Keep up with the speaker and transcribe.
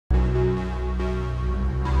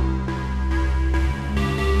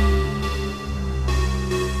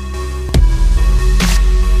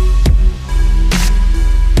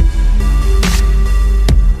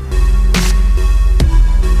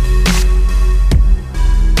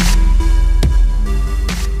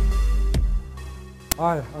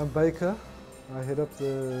Hi, I'm Baker. I head up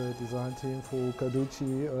the design team for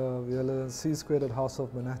Carducci and CSquared at House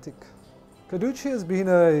of Monatic. Carducci has been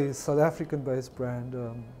a South African-based brand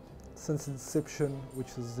since inception, which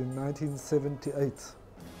is in 1978.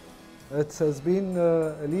 It has been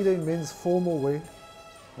a leader in men's formal wear,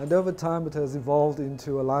 and over time it has evolved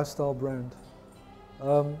into a lifestyle brand.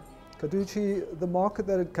 Carducci, the market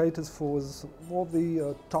that it caters for is more of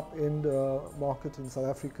the top-end market in South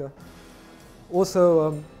Africa.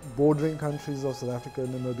 Also bordering countries of South Africa,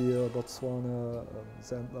 Namibia, Botswana,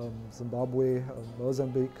 Zimbabwe,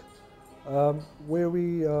 Mozambique, where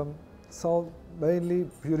we sell mainly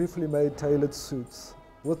beautifully made tailored suits.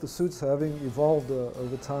 With the suits having evolved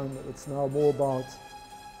over time, it's now more about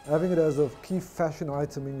having it as a key fashion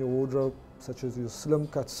item in your wardrobe, such as your slim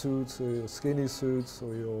cut suits, or your skinny suits,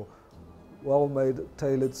 or your well-made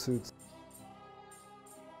tailored suits.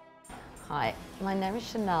 Hi, my name is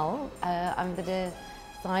Chanel. I'm the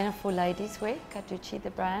designer for ladies wear, Carducci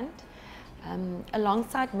the brand.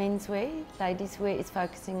 Alongside menswear, ladies wear is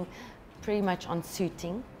focusing pretty much on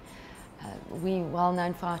suiting. We're well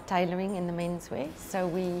known for our tailoring in the menswear, so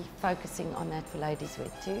we're focusing on that for ladies wear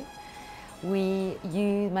too.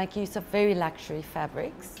 You make use of very luxury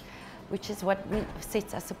fabrics, which is what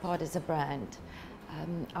sets us apart as a brand.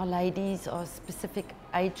 Our ladies are a specific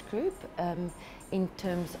age group in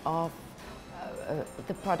terms of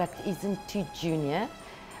the product isn't too junior,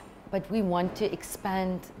 but we want to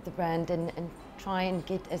expand the brand and try and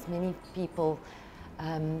get as many people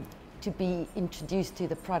to be introduced to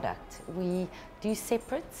the product. We do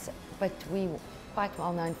separates, but we're quite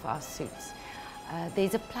well known for our suits.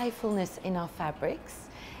 There's a playfulness in our fabrics,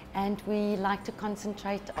 and we like to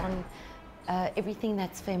concentrate on everything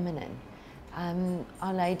that's feminine.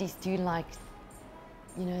 Our ladies do like,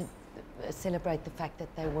 celebrate the fact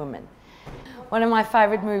that they're women. One of my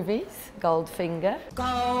favorite movies, Goldfinger.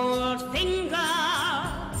 Goldfinger,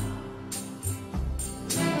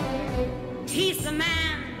 he's the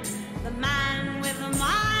man with the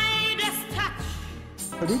Midas touch.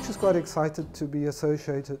 Carducci is quite excited to be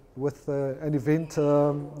associated with an event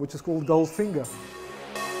which is called Goldfinger.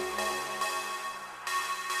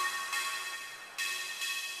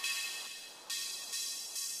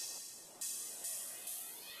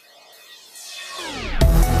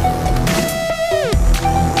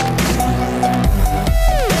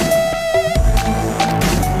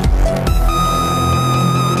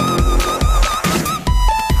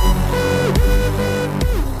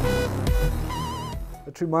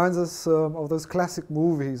 It reminds us of those classic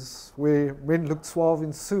movies where men looked suave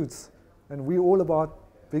in suits, and we're all about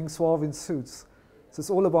being suave in suits. So it's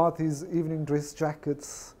all about these evening dress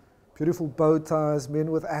jackets, beautiful bow ties,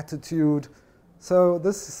 men with attitude. So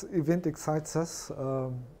this event excites us.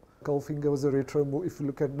 Goldfinger was a retro movie. If you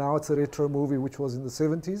look at now, it's a retro movie which was in the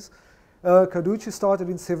 70s. Carducci started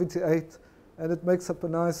in 78, and it makes up a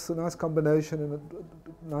nice combination and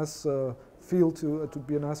a nice feel to it would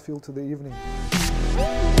be a nice feel to the evening.